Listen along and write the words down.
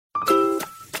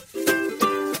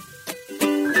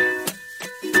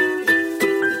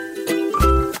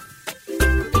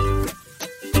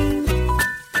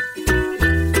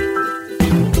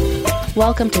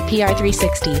Welcome to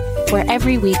PR360, where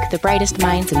every week the brightest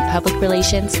minds in public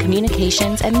relations,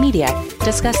 communications, and media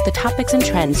discuss the topics and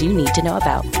trends you need to know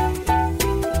about.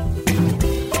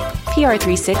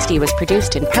 PR360 was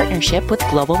produced in partnership with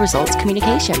Global Results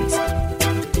Communications.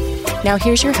 Now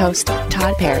here's your host,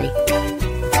 Todd Perry.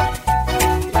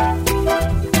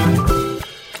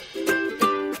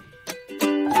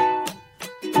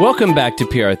 Welcome back to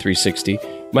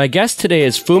PR360. My guest today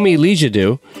is Funmi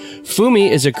Lijadu.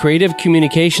 Funmi is a creative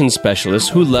communications specialist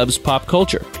who loves pop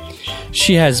culture.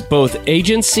 She has both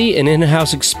agency and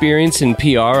in-house experience in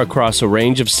PR across a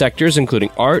range of sectors,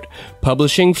 including art,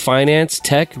 publishing, finance,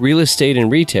 tech, real estate,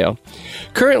 and retail.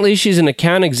 Currently, she's an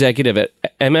account executive at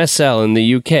MSL in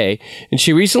the UK, and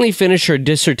she recently finished her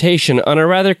dissertation on a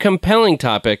rather compelling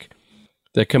topic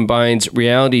that combines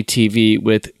reality TV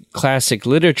with classic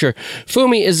literature.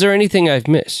 Funmi, is there anything I've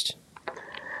missed?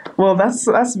 Well,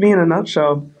 that's me in a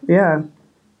nutshell. Yeah.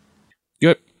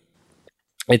 Good.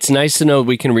 It's nice to know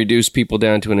we can reduce people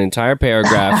down to an entire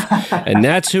paragraph, and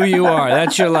that's who you are.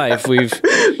 That's your life.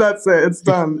 That's it. It's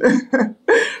done.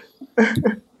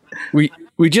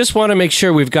 We just want to make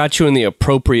sure we've got you in the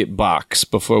appropriate box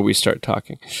before we start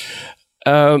talking.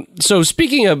 So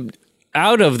speaking of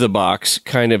out of the box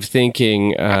kind of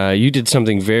thinking, you did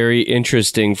something very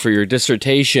interesting for your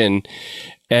dissertation,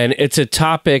 and it's a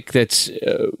topic that's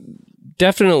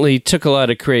definitely took a lot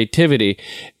of creativity,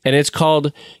 and it's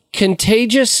called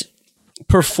Contagious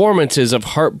Performances of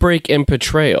Heartbreak and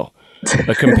Betrayal,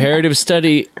 a comparative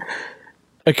study.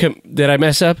 Did I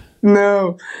mess up?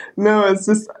 No, it's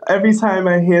just every time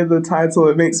I hear the title,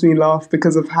 it makes me laugh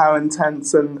because of how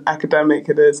intense and academic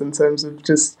it is in terms of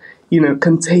just,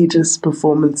 contagious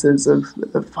performances of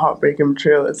heartbreak and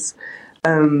betrayal.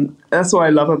 That's what I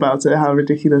love about it, how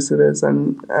ridiculous it is,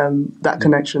 and that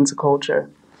connection to culture.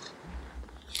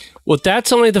 Well,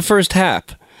 that's only the first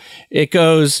half. It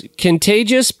goes,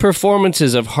 Contagious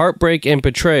Performances of Heartbreak and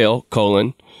Betrayal,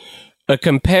 a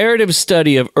comparative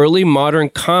study of early modern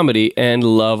comedy and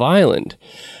Love Island.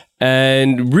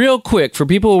 And real quick, for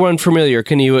people who are unfamiliar,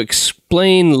 can you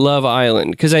explain Love Island?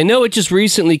 Because I know it just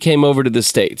recently came over to the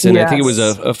States, and yes. I think it was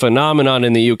a phenomenon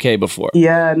in the UK before.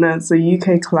 Yeah, no, it's a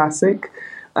UK classic.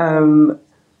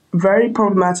 Very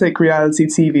problematic reality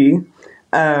TV.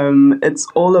 It's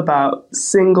all about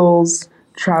singles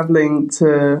traveling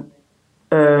to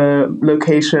a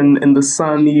location in the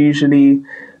sun, usually,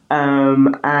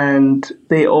 and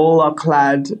they all are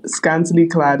scantily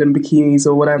clad in bikinis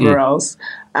or whatever else,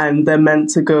 and they're meant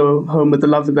to go home with the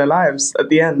love of their lives at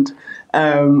the end.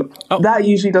 That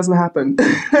usually doesn't happen.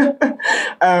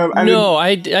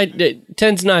 It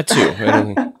tends not to.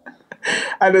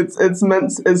 I don't think.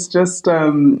 And it's just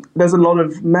there's a lot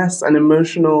of mess and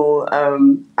emotional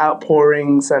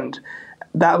outpourings, and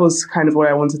that was kind of what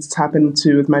I wanted to tap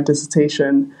into with my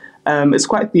dissertation. It's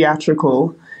quite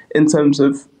theatrical in terms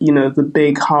of the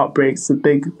big heartbreaks, the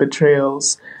big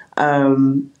betrayals,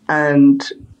 and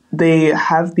they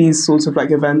have these sorts of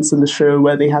like events in the show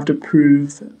where they have to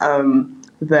prove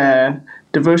their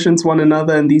devotion to one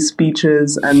another in these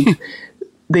speeches, and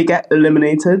they get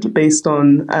eliminated based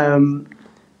on,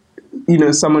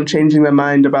 someone changing their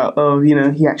mind about,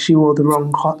 he actually wore the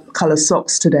wrong color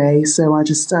socks today, so I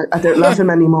don't love him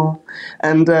anymore.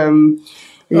 And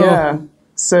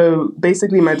so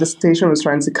basically my dissertation was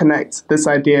trying to connect this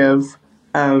idea of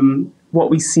what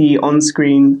we see on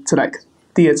screen to like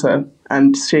theater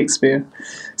and Shakespeare.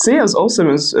 So yeah, it was awesome.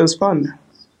 It was fun.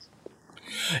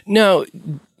 Now,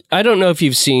 I don't know if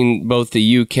you've seen both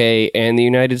the UK and the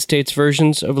United States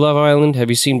versions of Love Island. Have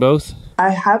you seen both? I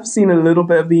have seen a little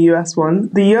bit of the US one.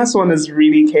 The US one is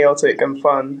really chaotic and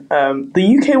fun.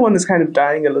 The UK one is kind of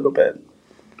dying a little bit.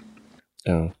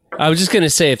 Oh. I was just going to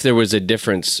say if there was a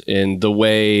difference in the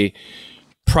way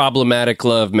problematic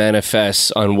love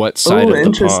manifests on what side of the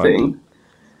interesting.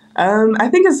 Pond. I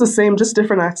think it's the same, just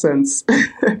different accents.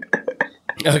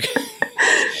 Okay.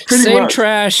 Same much.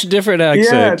 Trash, different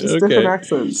accent. Yeah, just different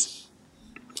accents.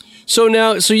 So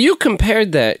you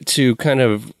compared that to kind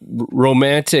of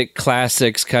romantic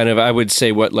classics, kind of, I would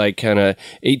say, kind of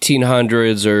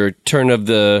 1800s or turn of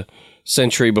the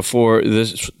century before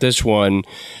this one.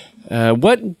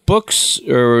 What books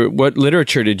or what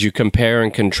literature did you compare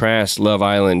and contrast Love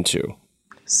Island to?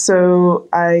 So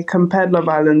I compared Love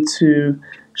Island to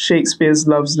Shakespeare's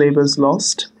Love's Labour's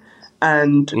Lost.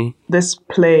 And this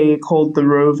play called The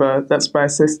Rover, that's by a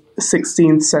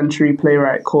 16th century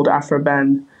playwright called Aphra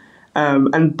Behn.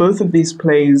 And both of these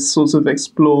plays sort of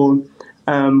explore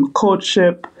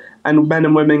courtship and men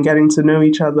and women getting to know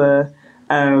each other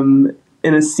in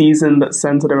a season that's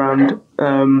centered around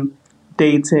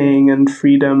dating and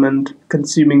freedom and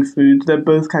consuming food, they're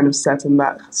both kind of set in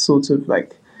that sort of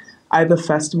like either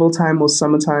festival time or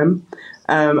summertime.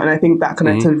 And I think that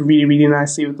connected really, really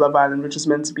nicely with Love Island, which is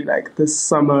meant to be like this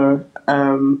summer,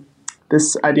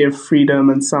 this idea of freedom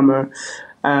and summer.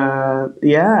 And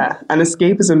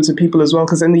escapism to people as well.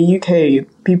 Because in the UK,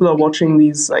 people are watching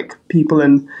these like people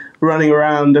running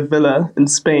around a villa in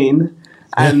Spain,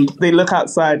 and they look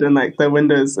outside and like their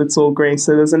windows, it's all grey.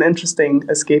 So there's an interesting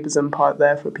escapism part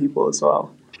there for people as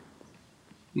well.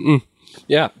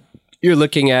 Yeah. You're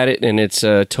looking at it and it's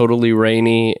totally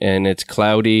rainy and it's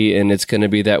cloudy and it's going to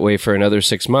be that way for another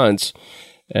 6 months.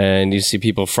 And you see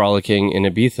people frolicking in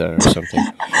Ibiza or something.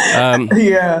 And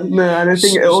I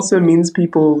think it also means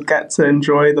people get to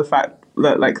enjoy the fact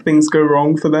that like things go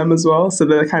wrong for them as well. So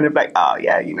they're kind of like, oh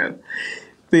yeah,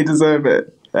 they deserve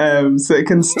it. So it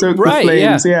can stoke the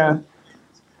flames. Yeah.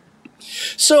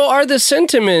 So are the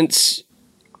sentiments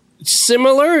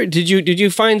similar? Did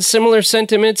you find similar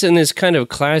sentiments in this kind of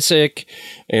classic,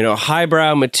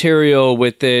 highbrow material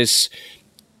with this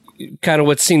kind of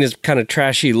what's seen as kind of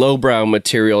trashy lowbrow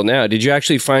material now? Did you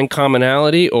actually find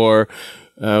commonality, or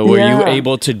were you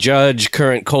able to judge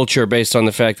current culture based on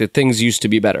the fact that things used to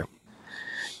be better?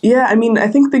 Yeah, I mean, I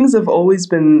think things have always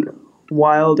been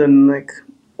wild and like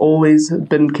always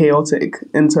been chaotic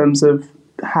in terms of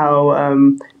how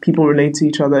people relate to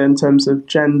each other in terms of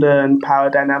gender and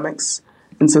power dynamics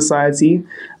in society.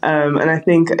 And I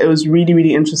think it was really,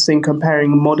 really interesting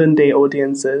comparing modern day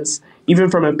audiences, even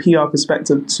from a PR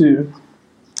perspective too,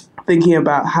 thinking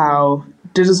about how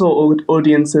digital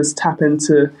audiences tap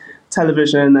into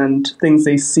television and things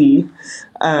they see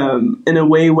in a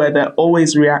way where they're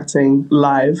always reacting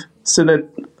live. So that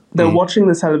they're watching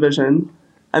the television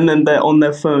and then they're on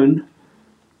their phone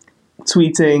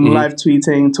tweeting, live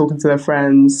tweeting, talking to their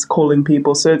friends, calling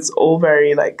people. So it's all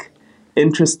very like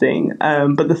interesting.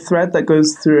 But the thread that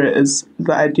goes through it is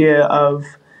the idea of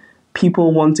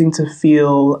people wanting to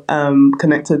feel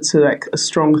connected to like a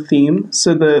strong theme.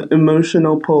 So the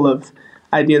emotional pull of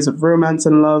ideas of romance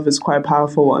and love is quite a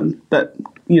powerful one that,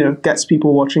 gets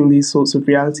people watching these sorts of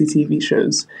reality TV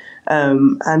shows.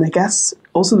 And I guess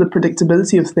also the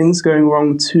predictability of things going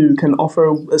wrong too can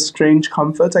offer a strange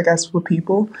comfort, I guess, for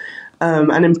people.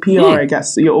 And in PR, I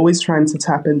guess, you're always trying to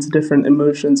tap into different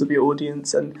emotions of your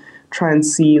audience and try and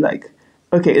see, like,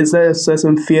 okay, is there a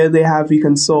certain fear they have you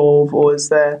can solve, or is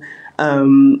there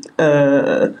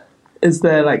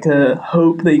like a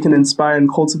hope that you can inspire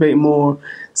and cultivate more?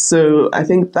 So I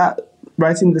think that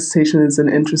writing dissertation has an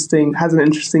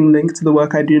interesting link to the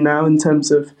work I do now in terms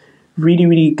of really,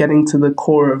 really getting to the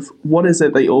core of what is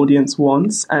it that your audience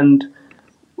wants, and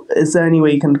is there any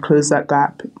way you can close that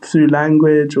gap through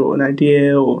language or an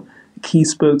idea or a key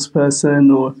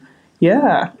spokesperson or,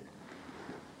 yeah.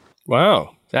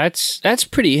 Wow, that's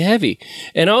pretty heavy.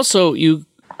 And also,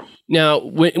 now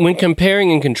when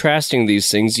comparing and contrasting these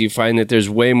things, you find that there's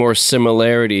way more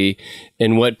similarity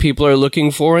in what people are looking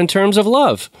for in terms of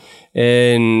love.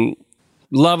 In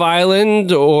Love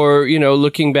Island or,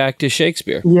 looking back to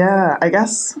Shakespeare. Yeah,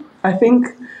 I think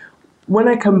when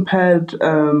I compared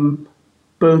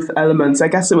both elements, I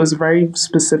guess it was a very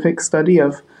specific study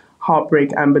of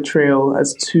heartbreak and betrayal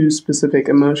as two specific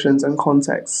emotions and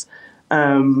contexts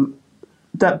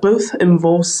that both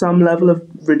involve some level of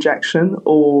rejection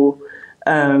or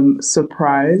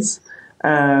surprise.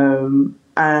 And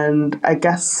I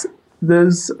guess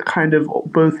those kind of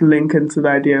both link into the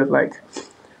idea of like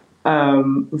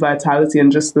vitality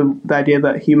and just the idea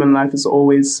that human life is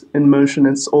always in motion,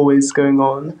 it's always going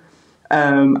on.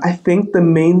 I think the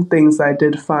main things I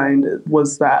did find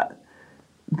was that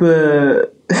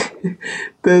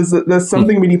there's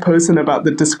something really potent about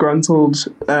the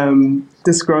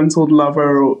disgruntled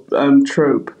lover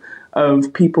trope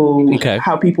of people,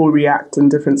 how people react in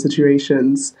different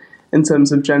situations in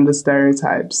terms of gender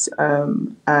stereotypes,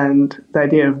 and the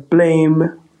idea of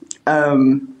blame,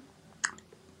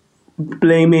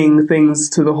 blaming things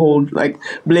to the whole, like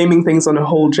blaming things on a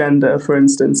whole gender, for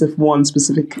instance, if one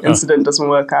specific incident doesn't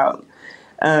work out.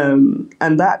 And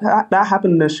that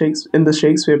happened in the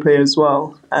Shakespeare play as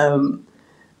well,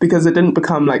 because it didn't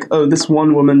become like, oh, this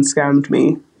one woman scammed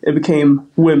me. It became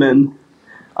women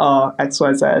are X,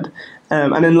 Y, Z.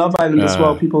 And in Love Island as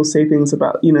well, people say things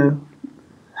about,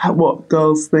 what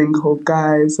girls think or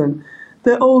guys, and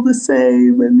they're all the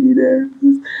same, and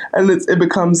and it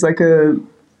becomes like a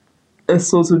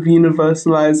sort of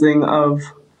universalizing of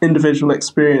individual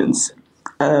experience.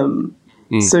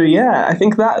 So yeah, I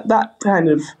think that kind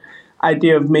of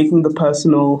idea of making the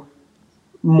personal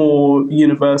more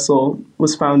universal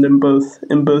was found in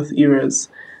both eras,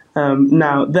 then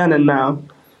and now.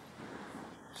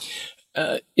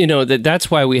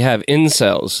 that's why we have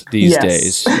incels these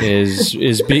days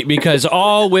because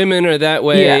all women are that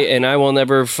way, and I will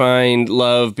never find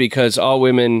love because all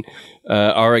women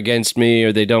are against me,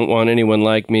 or they don't want anyone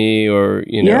like me, or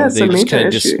they just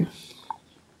kind of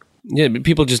but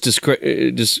people just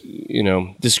discredit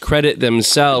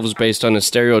themselves based on a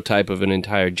stereotype of an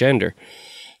entire gender.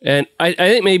 And I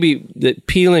think maybe that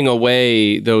peeling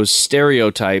away those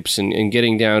stereotypes and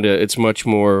getting down to it's much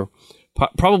more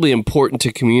probably important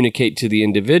to communicate to the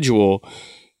individual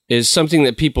is something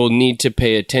that people need to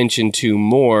pay attention to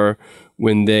more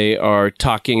when they are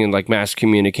talking in like mass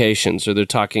communications or they're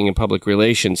talking in public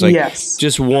relations. Like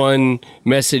just one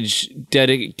message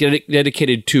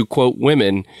dedicated to, quote,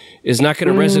 women is not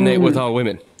going to resonate with all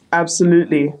women.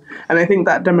 Absolutely. And I think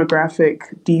that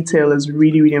demographic detail is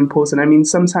really, really important. I mean,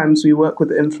 sometimes we work with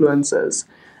influencers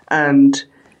and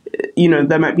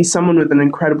there might be someone with an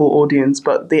incredible audience,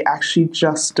 but they actually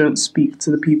just don't speak to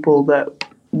the people that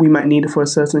we might need for a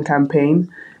certain campaign,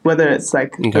 whether it's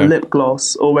like a lip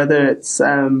gloss or whether it's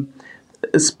a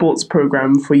sports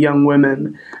program for young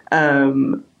women.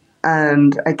 And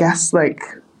I guess like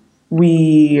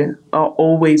we are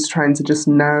always trying to just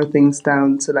narrow things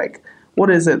down to like, what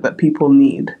is it that people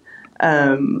need?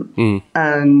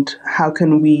 And how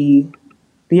can we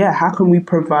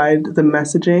provide the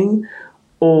messaging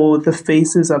or the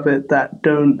faces of it that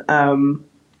don't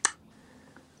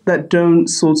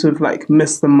sort of like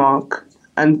miss the mark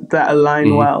and that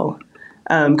align well.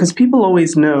 Because people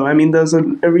always know. I mean, there's a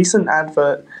recent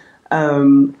advert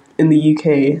in the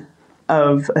UK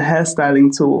of a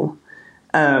hairstyling tool,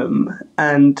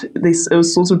 and it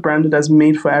was sort of branded as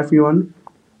made for everyone.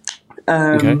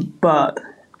 But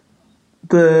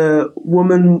the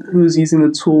woman who was using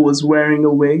the tool was wearing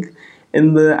a wig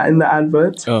in the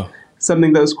advert.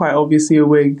 Something that was quite obviously a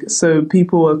wig. So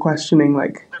people were questioning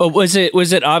like... Oh, was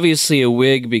it obviously a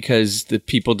wig because the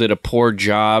people did a poor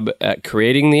job at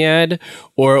creating the ad?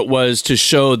 Or it was to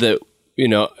show that,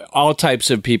 all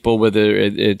types of people, whether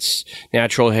it's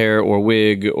natural hair or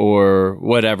wig or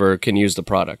whatever, can use the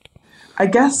product? I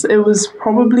guess it was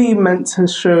probably meant to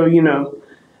show,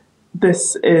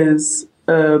 this is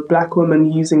a Black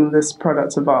woman using this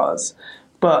product of ours.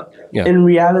 But in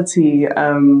reality...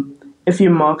 if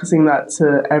you're marketing that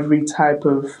to every type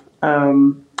of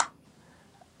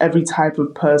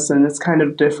person, it's kind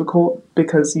of difficult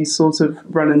because you sort of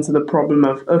run into the problem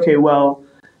of, okay, well,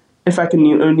 if I can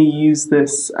only use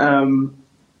this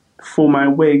for my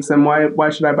wigs, then why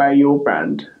should I buy your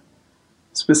brand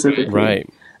specifically? Right.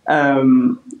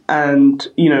 And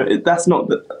that's not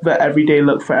the everyday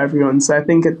look for everyone. So I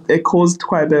think it caused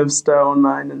quite a bit of stir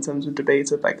online in terms of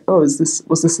debate of like, was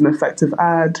this an effective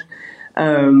ad?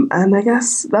 And I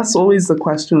guess that's always the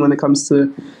question when it comes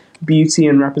to beauty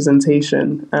and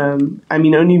representation. I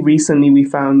mean, only recently we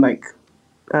found like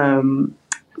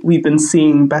we've been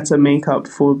seeing better makeup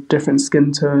for different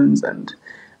skin tones and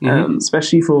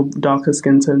especially for darker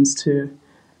skin tones too.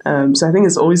 So I think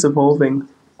it's always evolving.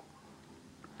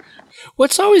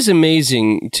 What's always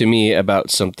amazing to me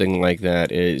about something like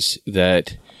that is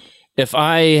that if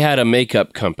I had a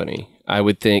makeup company, I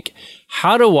would think,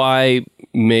 how do I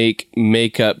make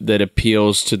makeup that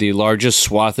appeals to the largest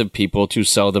swath of people to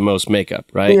sell the most makeup,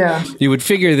 right? Yeah. You would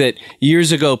figure that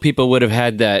years ago, people would have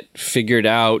had that figured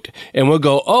out and would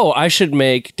go, oh, I should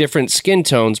make different skin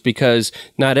tones because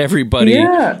not everybody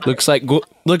looks like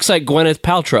Gwyneth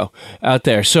Paltrow out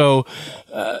there. So,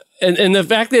 and the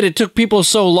fact that it took people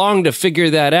so long to figure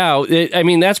that out,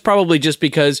 that's probably just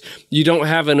because you don't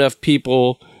have enough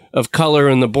people of color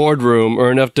in the boardroom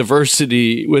or enough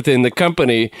diversity within the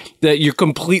company that you're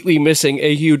completely missing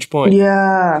a huge point.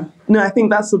 Yeah. No, I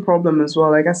think that's the problem as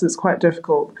well. I guess it's quite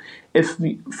difficult if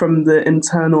from the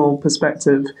internal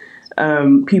perspective,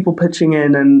 people pitching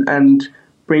in and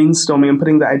brainstorming and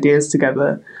putting the ideas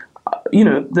together,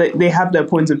 they have their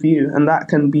point of view and that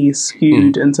can be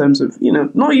skewed in terms of,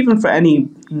 not even for any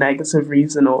negative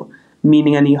reason or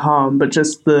meaning any harm, but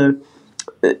just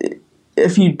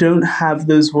if you don't have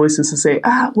those voices to say,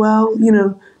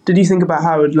 did you think about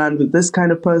how it would land with this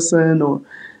kind of person? Or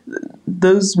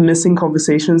those missing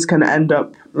conversations can end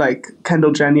up like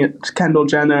Kendall Jenner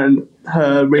and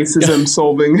her racism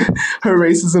solving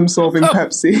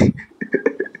Pepsi.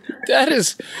 That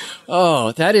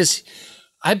is,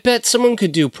 I bet someone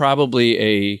could do probably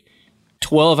a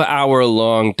 12-hour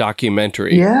long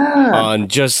documentary on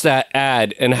just that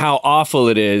ad and how awful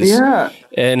it is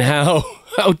and how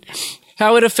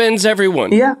it offends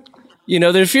everyone. Yeah.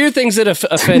 there's a few things that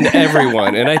offend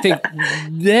everyone. And I think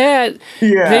that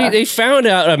they found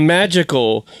out a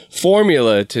magical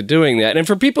formula to doing that. And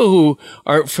for people who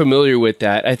aren't familiar with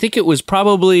that, I think it was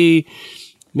probably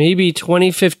maybe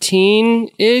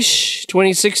 2015-ish,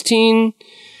 2016,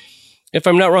 if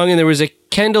I'm not wrong. And there was a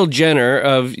Kendall Jenner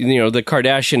of, the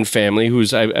Kardashian family,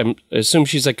 who's, I assume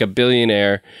she's like a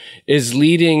billionaire, is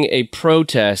leading a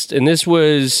protest. And this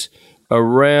was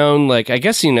around, like, I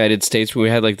guess the United States, when we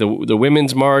had like the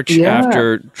Women's March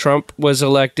after Trump was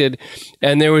elected,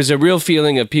 and there was a real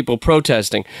feeling of people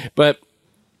protesting. But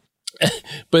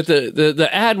the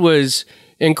ad was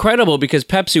incredible because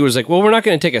Pepsi was like, well, we're not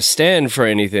going to take a stand for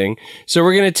anything, so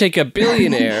we're going to take a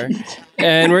billionaire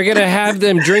and we're going to have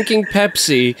them drinking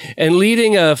Pepsi and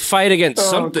leading a fight against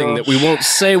something that we won't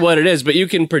say what it is, but you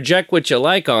can project what you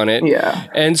like on it. Yeah.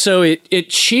 And so it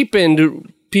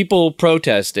cheapened people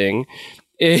protesting.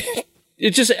 It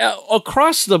just,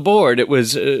 across the board, it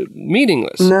was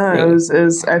meaningless. No, really. it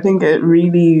was. I think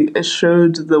it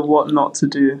showed the what not to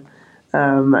do,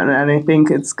 and I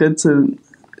think it's good to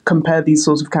compare these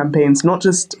sorts of campaigns, not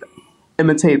just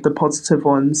imitate the positive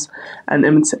ones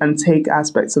and take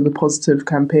aspects of the positive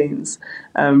campaigns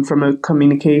from a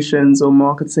communications or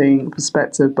marketing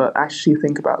perspective, but actually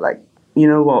think about, like,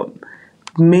 what,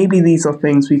 maybe these are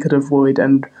things we could avoid,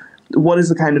 and what is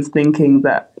the kind of thinking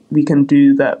that we can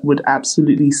do that would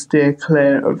absolutely steer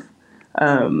clear of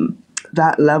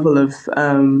that level of,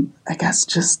 I guess,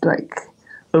 just like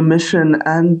omission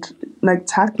and like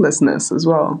tactlessness as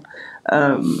well.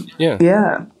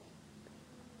 Yeah.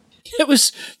 It was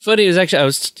funny. It was actually, I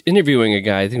was interviewing a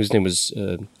guy, I think his name was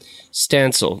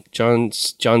Stansel, John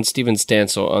Stephen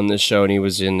Stansel, on this show, and he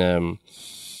was in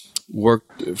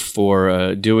worked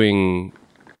for doing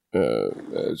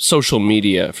social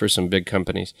media for some big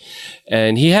companies.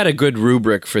 And he had a good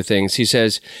rubric for things. He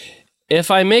says, if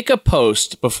I make a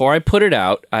post, before I put it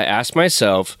out, I ask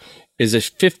myself, is a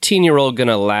 15-year-old going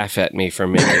to laugh at me for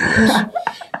making this?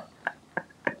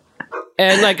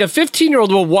 And like a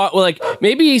 15-year-old will like,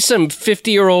 maybe some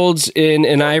 50-year-olds in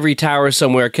an ivory tower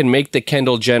somewhere can make the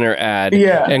Kendall Jenner ad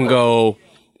and go,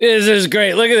 this is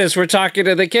great. Look at this. We're talking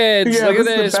to the kids. Look at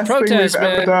this. Protest,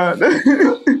 man.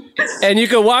 And you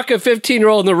can walk a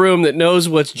 15-year-old in the room that knows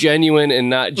what's genuine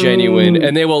and not genuine,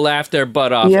 and they will laugh their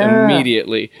butt off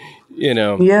immediately.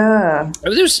 Yeah.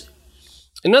 There's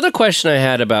another question I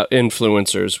had about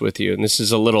influencers with you, and this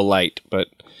is a little light, but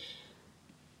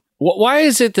why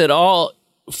is it that all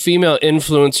female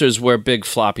influencers wear big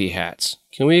floppy hats?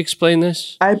 Can we explain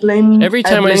this? I blame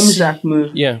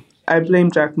Jacquemus. Yeah. I blame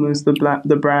Jacquemus, the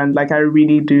brand. Like, I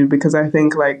really do, because I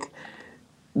think like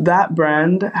that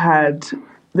brand had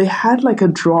like a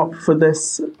drop for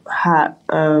this hat,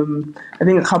 I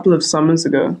think a couple of summers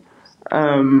ago.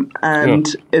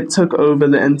 And it took over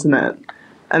the internet.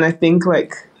 And I think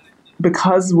like,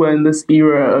 because we're in this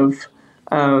era of,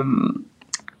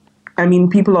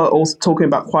 people are also talking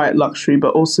about quiet luxury,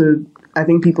 but also I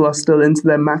think people are still into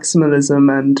their maximalism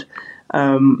and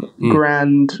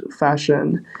grand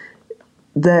fashion.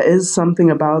 There is something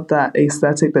about that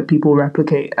aesthetic that people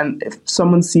replicate. And if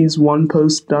someone sees one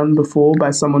post done before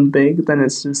by someone big, then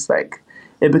it's just like,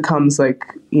 it becomes like,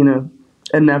 a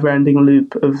never-ending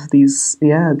loop of these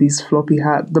floppy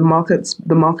hats. The market's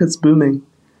booming.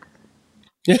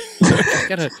 Yeah,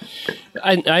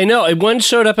 I know. One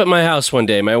showed up at my house one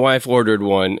day. My wife ordered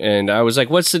one, and I was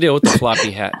like, "What's the deal with the floppy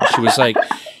hat?" She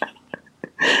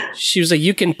was like,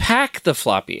 "You can pack the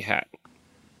floppy hat,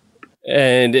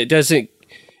 and it doesn't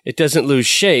lose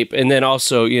shape. And then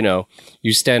also, you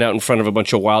stand out in front of a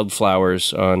bunch of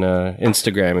wildflowers on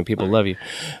Instagram, and people love you."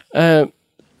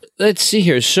 Let's see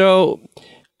here. So,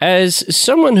 as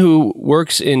someone who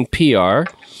works in PR,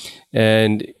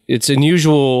 and it's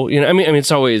unusual,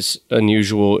 it's always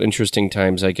unusual, interesting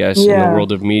times, I guess, in the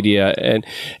world of media.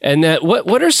 And that,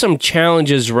 what are some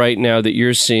challenges right now that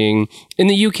you're seeing in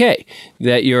the UK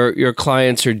that your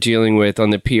clients are dealing with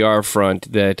on the PR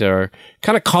front that are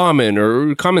kind of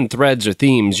common threads or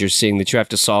themes you're seeing that you have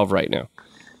to solve right now?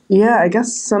 Yeah, I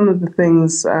guess some of the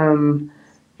things that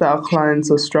our clients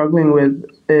are struggling with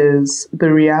is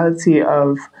the reality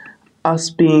of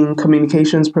us being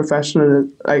communications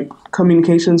professionals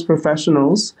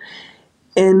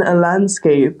in a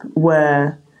landscape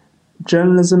where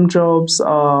journalism jobs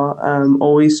are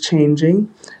always changing.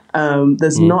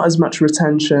 There's not as much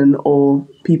retention or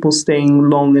people staying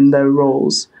long in their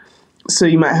roles. So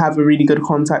you might have a really good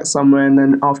contact somewhere, and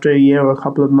then after a year or a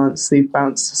couple of months, they've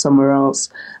bounced somewhere else.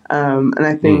 And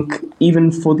I think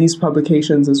even for these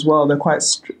publications as well, they're quite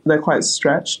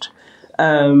stretched.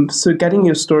 So getting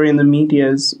your story in the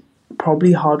media is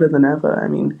probably harder than ever.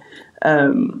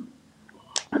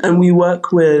 and we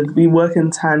work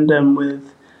in tandem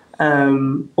with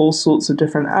all sorts of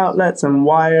different outlets and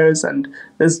wires, and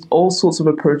there's all sorts of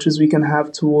approaches we can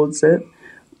have towards it.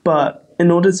 But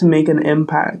in order to make an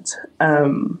impact,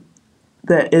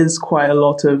 there is quite a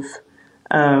lot of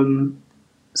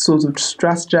sort of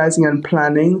strategizing and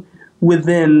planning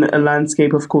within a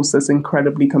landscape, of course, that's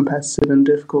incredibly competitive and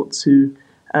difficult to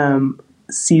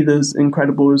see those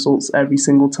incredible results every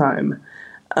single time.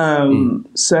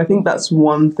 So I think that's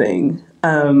one thing.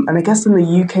 And I guess in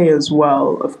the UK as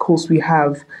well, of course, we're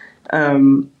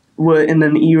in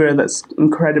an era that's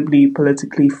incredibly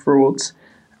politically fraught.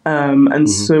 And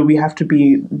so we have to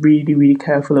be really, really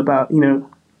careful about,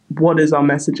 what is our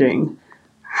messaging?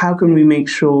 How can we make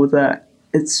sure that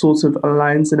it sort of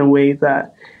aligns in a way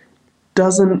that how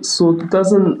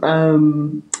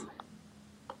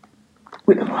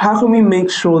can we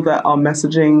make sure that our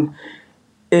messaging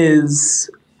is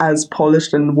as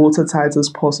polished and watertight as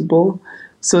possible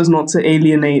so as not to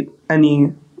alienate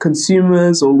any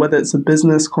consumers, or whether it's a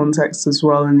business context as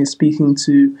well and you're speaking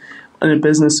to in a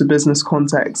business-to-business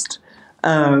context.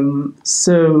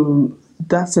 So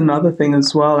that's another thing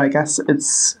as well. I guess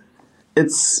it's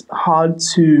hard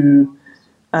to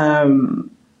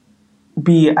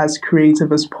be as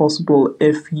creative as possible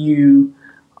if you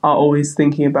are always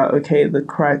thinking about,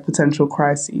 the potential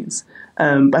crises.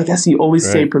 But I guess you always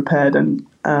stay prepared and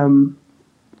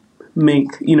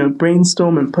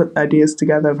brainstorm and put ideas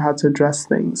together of how to address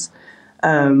things.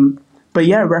 But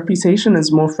yeah, reputation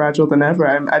is more fragile than ever.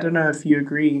 I don't know if you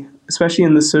agree, especially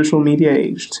in the social media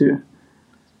age too.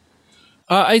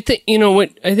 I think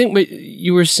what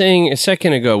you were saying a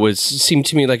second ago seemed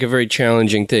to me like a very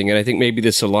challenging thing, and I think maybe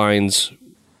this aligns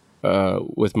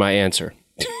with my answer.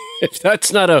 If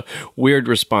that's not a weird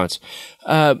response,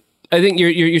 I think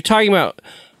you're talking about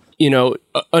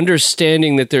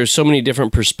understanding that there's so many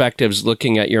different perspectives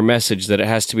looking at your message that it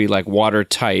has to be like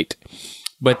watertight,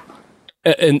 but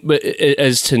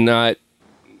as to not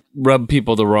rub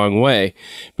people the wrong way.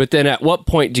 But then at what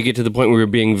point do you get to the point where you're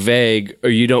being vague or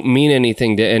you don't mean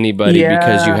anything to anybody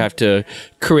because you have to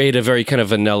create a very kind of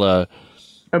vanilla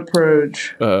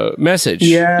approach message?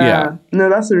 Yeah. No,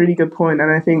 that's a really good point.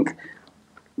 And I think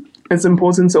it's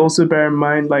important to also bear in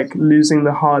mind, like, losing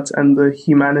the heart and the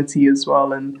humanity as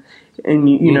well. And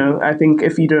I think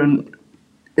if you don't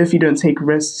take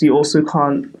risks, you also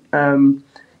can't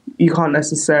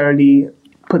necessarily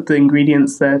put the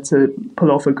ingredients there to pull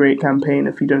off a great campaign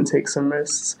if you don't take some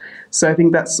risks. So I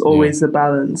think that's always a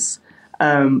balance.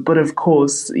 But of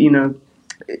course,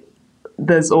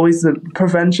 there's always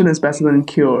prevention is better than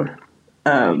cure.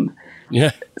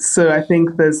 So I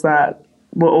think there's that.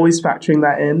 We're always factoring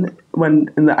that in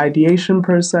the ideation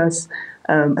process.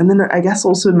 And then I guess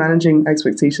also managing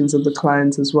expectations of the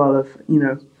client as well.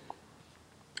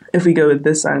 If we go with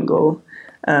this angle,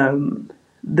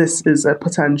 this is a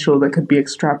potential that could be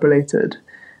extrapolated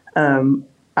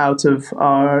out of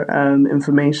our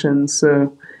information.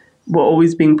 So we're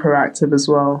always being proactive as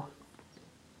well.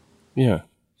 Yeah.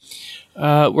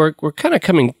 We're kind of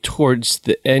coming towards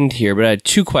the end here, but I had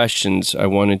two questions I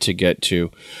wanted to get to.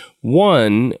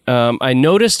 One, I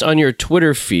noticed on your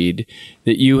Twitter feed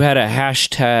that you had a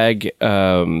hashtag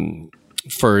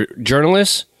for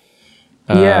journalists,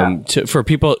 for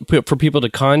people to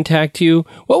contact you.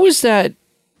 What was that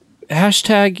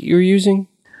hashtag you're using?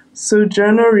 So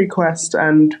journal request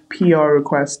and PR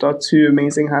request are two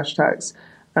amazing hashtags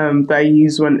that I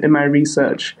use in my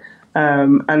research.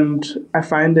 And I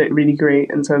find it really great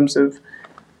in terms of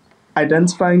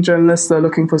identifying journalists that are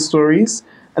looking for stories,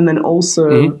 and then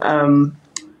also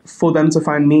for them to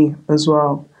find me as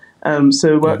well.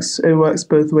 So it works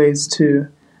both ways too.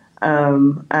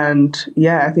 And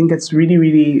yeah, I think it's really,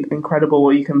 really incredible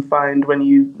what you can find when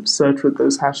you search with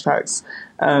those hashtags,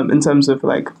 in terms of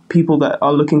like people that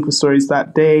are looking for stories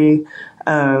that day.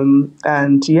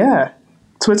 And yeah,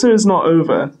 Twitter is not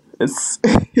over. It's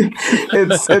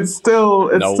still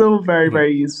very,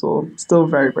 very useful. Still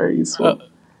very, very useful.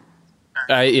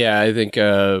 I think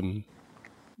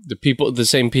the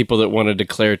same people that want to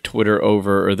declare Twitter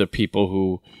over are the people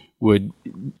who would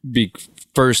be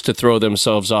first to throw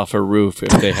themselves off a roof if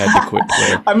they had to quit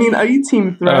Twitter. I mean, are you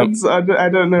team Threads? I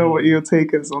don't know what your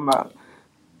take is on that.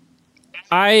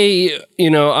 I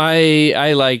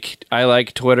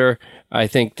like Twitter. I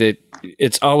think that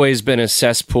it's always been a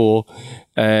cesspool,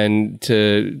 and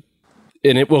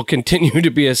it will continue to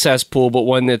be a cesspool, but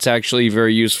one that's actually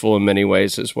very useful in many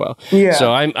ways as well. Yeah.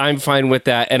 So I'm fine with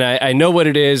that, and I know what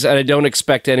it is, and I don't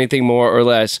expect anything more or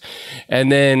less.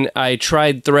 And then I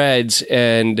tried Threads,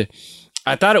 and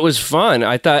I thought it was fun.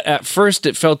 I thought at first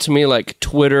it felt to me like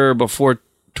Twitter before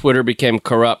Twitter became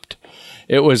corrupt.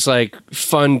 It was like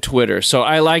fun Twitter. So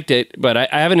I liked it, but I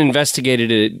haven't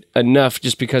investigated it enough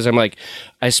just because I'm like,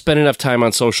 I spent enough time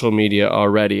on social media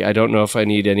already. I don't know if I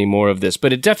need any more of this,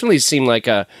 but it definitely seemed like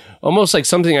almost like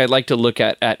something I'd like to look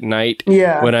at night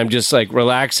when I'm just like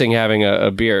relaxing, having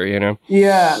a beer, you know?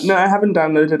 Yeah, no, I haven't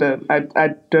downloaded it.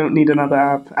 I don't need another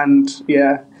app. And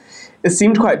yeah, it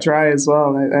seemed quite dry as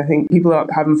well. I think people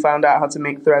haven't found out how to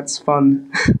make threads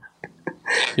fun.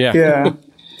 Yeah. Yeah.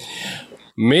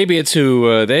 Maybe it's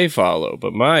who they follow,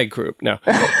 but my group, no.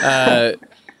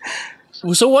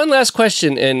 So one last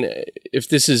question, and if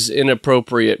this is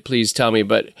inappropriate, please tell me,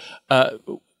 but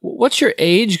what's your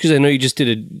age? Because I know you just did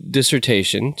a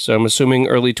dissertation, so I'm assuming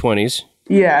early 20s.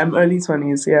 Yeah, I'm early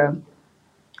 20s, yeah.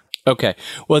 Okay.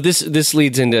 Well, this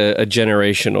leads into a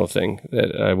generational thing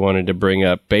that I wanted to bring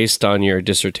up based on your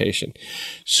dissertation.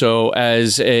 So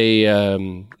as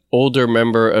a older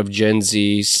member of Gen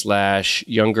Z /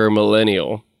 younger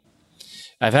millennial,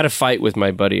 I've had a fight with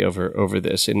my buddy over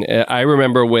this. And I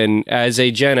remember when, as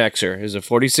a Gen Xer, as a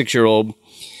 46-year-old,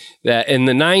 that in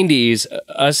the 90s,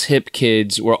 us hip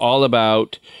kids were all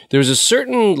about, there was a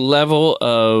certain level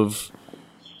of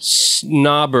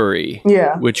snobbery,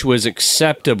 which was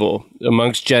acceptable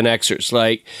amongst Gen Xers.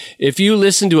 Like, if you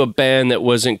listened to a band that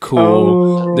wasn't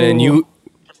cool, then you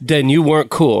weren't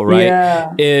cool, right?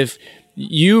 Yeah. If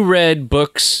you read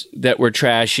books that were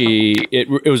trashy,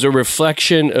 it was a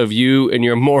reflection of you and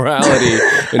your morality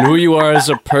and who you are as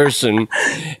a person.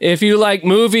 If you like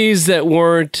movies that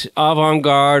weren't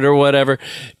avant-garde or whatever,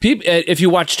 if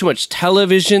you watched too much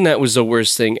television, that was the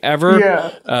worst thing ever.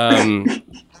 Yeah.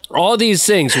 All these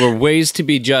things were ways to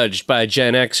be judged by a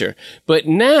Gen Xer. But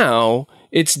now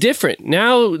it's different.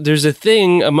 Now there's a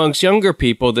thing amongst younger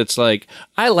people that's like,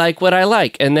 I like what I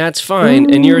like, and that's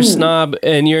fine. And you're a snob,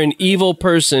 and you're an evil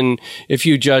person if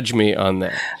you judge me on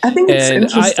that. I think it's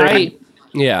interesting.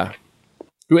 Yeah.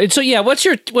 And so, yeah, what's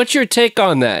your take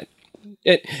on that?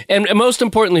 And most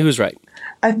importantly, who's right?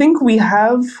 I think we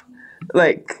have,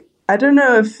 like, I don't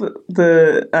know if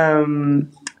the...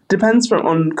 depends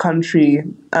on country,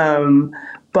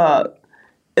 but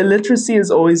illiteracy has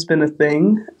always been a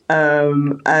thing,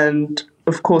 and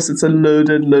of course it's a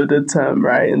loaded term,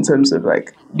 right, in terms of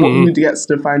like who gets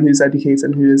to define who's educated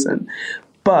and who isn't.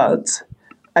 But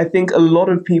I think a lot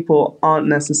of people aren't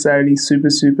necessarily super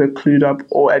clued up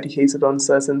or educated on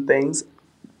certain things.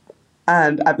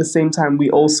 And at the same time, we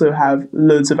also have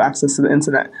loads of access to the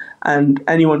internet, and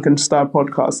anyone can start a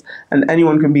podcast, and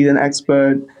anyone can be an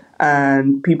expert.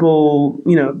 And people,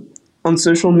 on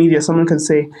social media, someone can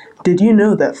say, did you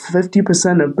know that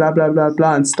 50% of blah, blah, blah,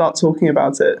 blah, and start talking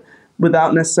about it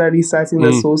without necessarily citing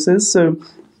their sources. So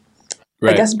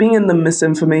I guess being in the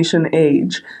misinformation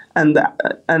age and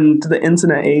the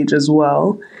internet age as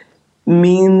well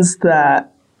means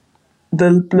that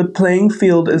the playing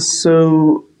field is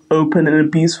so open in a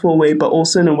beautiful way, but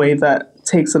also in a way that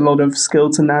takes a lot of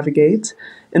skill to navigate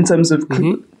in terms of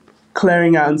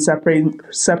clearing out and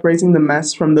separating the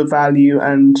mess from the value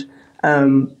and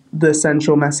the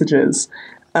essential messages.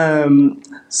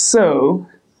 So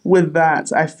with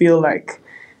that, I feel like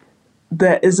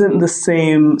there aren't the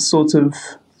same sort of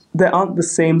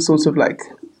like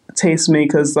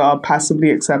tastemakers that are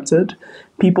passively accepted.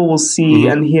 People will see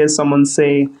and hear someone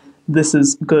say, this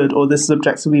is good or this is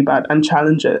objectively bad, and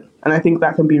challenge it. And I think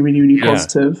that can be really, really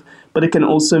positive. But it can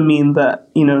also mean that,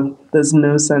 there's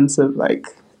no sense of like,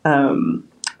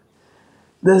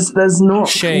 there's no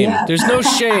shame. Yeah. There's no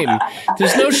shame.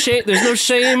 There's no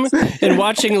shame in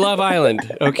watching Love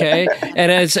Island. Okay.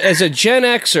 And as a Gen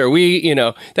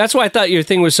Xer, that's why I thought your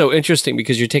thing was so interesting,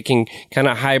 because you're taking kind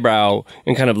of highbrow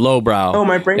and kind of lowbrow. Oh,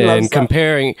 my brain and loves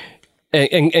comparing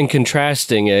and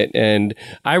contrasting it. And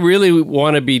I really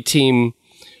want to be team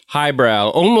highbrow,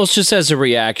 almost just as a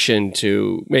reaction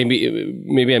to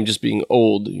maybe I'm just being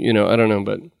old. I don't know,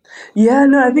 but. Yeah,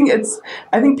 no, I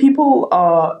think people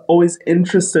are always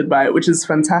interested by it, which is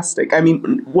fantastic. I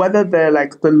mean, whether they're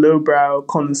like the lowbrow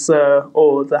connoisseur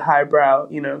or the highbrow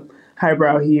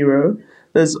hero,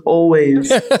 there's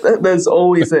always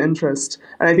an interest.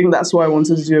 And I think that's what I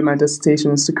wanted to do in my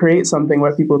dissertation, is to create something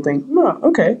where people think, no,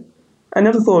 okay, I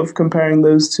never thought of comparing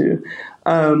those two.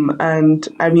 And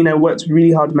I mean, I worked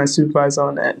really hard with my supervisor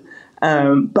on it.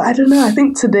 But I don't know, I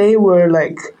think today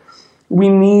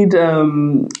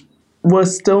we're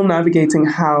still navigating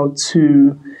how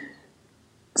to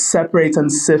separate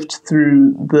and sift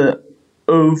through the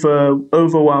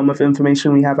overwhelm of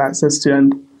information we have access to,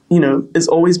 and is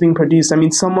always being produced. I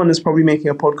mean, someone is probably making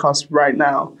a podcast right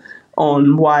now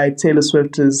on why Taylor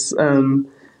Swift is the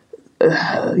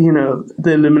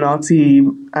Illuminati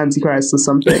Antichrist or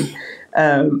something.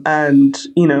 And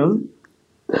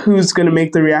who's going to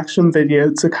make the reaction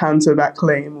video to counter that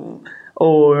claim,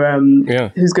 or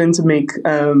who's going to make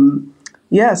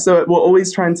so we're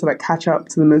always trying to like catch up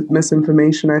to the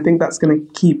misinformation. I think that's going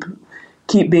to keep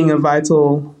being a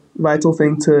vital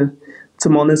thing to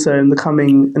monitor in the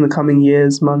coming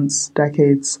years, months,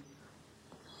 decades.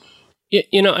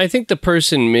 You know, I think the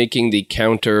person making the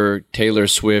counter Taylor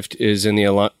Swift is in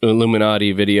the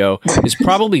Illuminati video is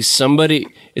probably somebody.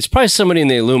 It's probably somebody in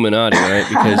the Illuminati, right?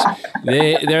 Because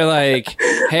they're like,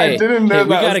 "Hey, I didn't know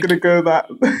that was going to go in that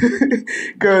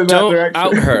direction." Don't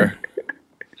out her.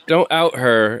 Don't out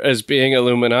her as being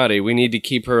Illuminati. We need to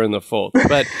keep her in the fold.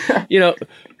 But you know,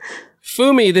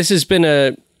 Funmi, this has been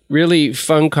a really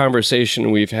fun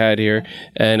conversation we've had here,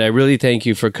 and I really thank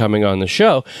you for coming on the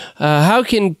show. How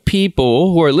can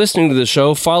people who are listening to the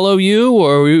show follow you,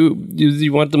 or do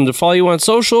you want them to follow you on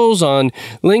socials, on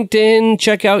LinkedIn,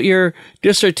 check out your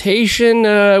dissertation?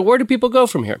 Where do people go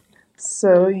from here?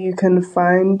 So you can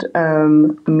find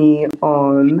me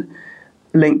on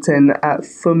LinkedIn at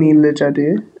Funmi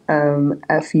Lijadu,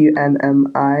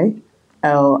 FUNMI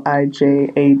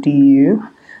LIJADU.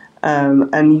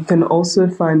 And you can also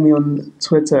find me on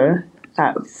Twitter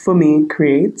at Funmi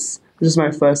Creates, which is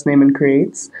my first name and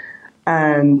Creates.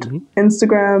 And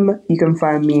Instagram, you can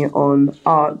find me on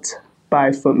Art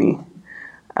by Funmi.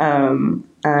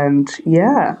 And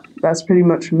yeah, that's pretty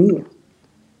much me.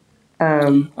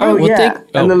 And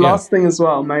the last thing as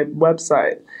well, my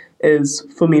website is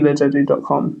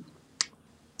funmilijadu.com.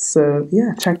 So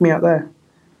yeah, check me out there.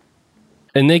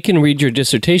 And they can read your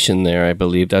dissertation there, I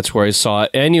believe. That's where I saw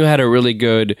it. And you had a really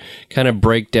good kind of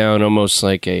breakdown, almost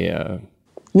like a...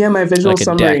 my visual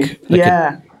summary.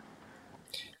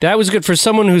 That was good. For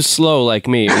someone who's slow like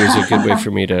me, it was a good way for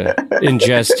me to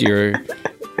ingest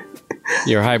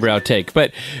your highbrow take.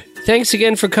 But thanks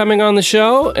again for coming on the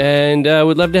show, and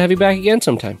would love to have you back again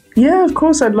sometime. Yeah, of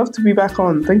course. I'd love to be back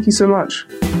on. Thank you so much.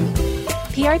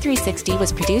 PR360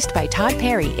 was produced by Todd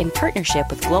Perry in partnership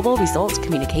with Global Results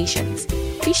Communications.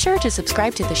 Be sure to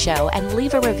subscribe to the show and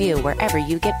leave a review wherever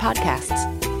you get podcasts.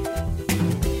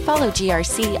 Follow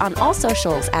GRC on all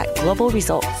socials at Global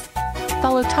Results.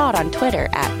 Follow Todd on Twitter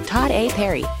at Todd A.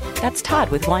 Perry. That's Todd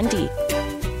with one D.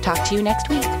 Talk to you next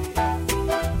week.